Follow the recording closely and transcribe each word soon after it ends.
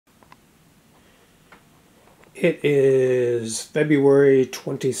It is February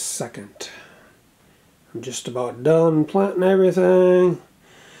 22nd. I'm just about done planting everything.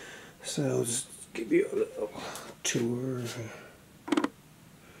 So I'll just give you a little tour. Got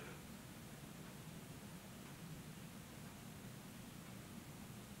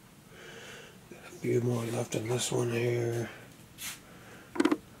a few more left in this one here.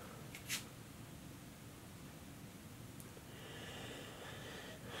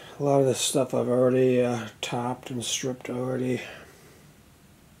 A lot of this stuff I've already topped and stripped already.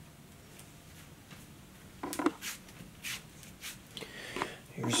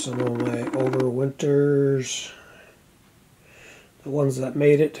 Here's some of my overwinters. The ones that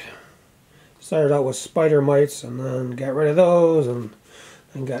made it. Started out with spider mites and then got rid of those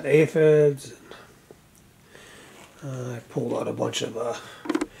and got aphids. I pulled out a bunch of,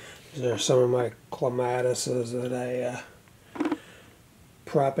 these are some of my clematises that I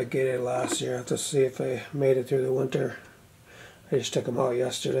propagated last year. I have to see if they made it through the winter. I just took them out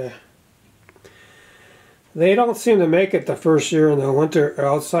yesterday. They don't seem to make it the first year in the winter or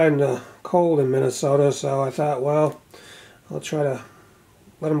outside in the cold in Minnesota, so I thought, well, I'll try to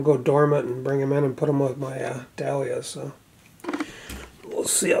let them go dormant and bring them in and put them with my dahlias. So we'll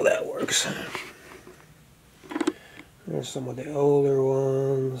see how that works. There's some of the older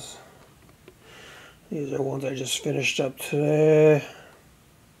ones. These are ones I just finished up today.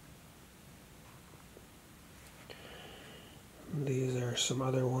 These are some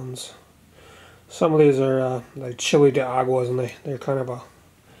other ones. Some of these are like chili de aguas, and they're kind of a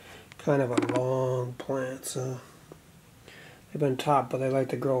long plant, so they've been topped, but they like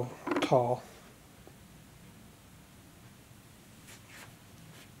to grow tall.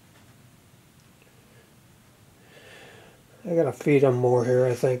 I gotta feed them more here,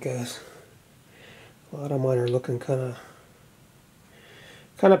 I think, as a lot of mine are looking kind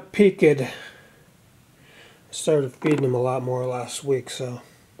of peaked. I started feeding them a lot more last week, so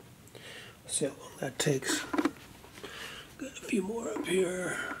let's see how long that takes. Got a few more up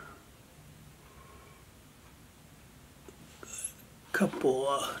here. Got a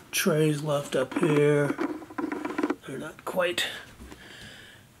couple trays left up here. They're not quite,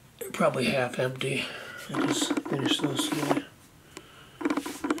 they're probably half empty. I just finished those today.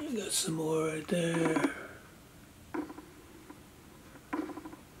 I got some more right there.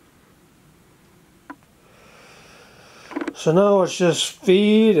 So now it's just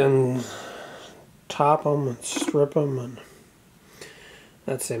feed and top them and strip them, and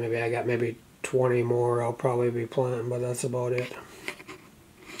let's say maybe I got maybe 20 more I'll probably be planting, but that's about it.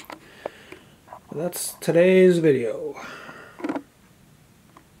 That's today's video.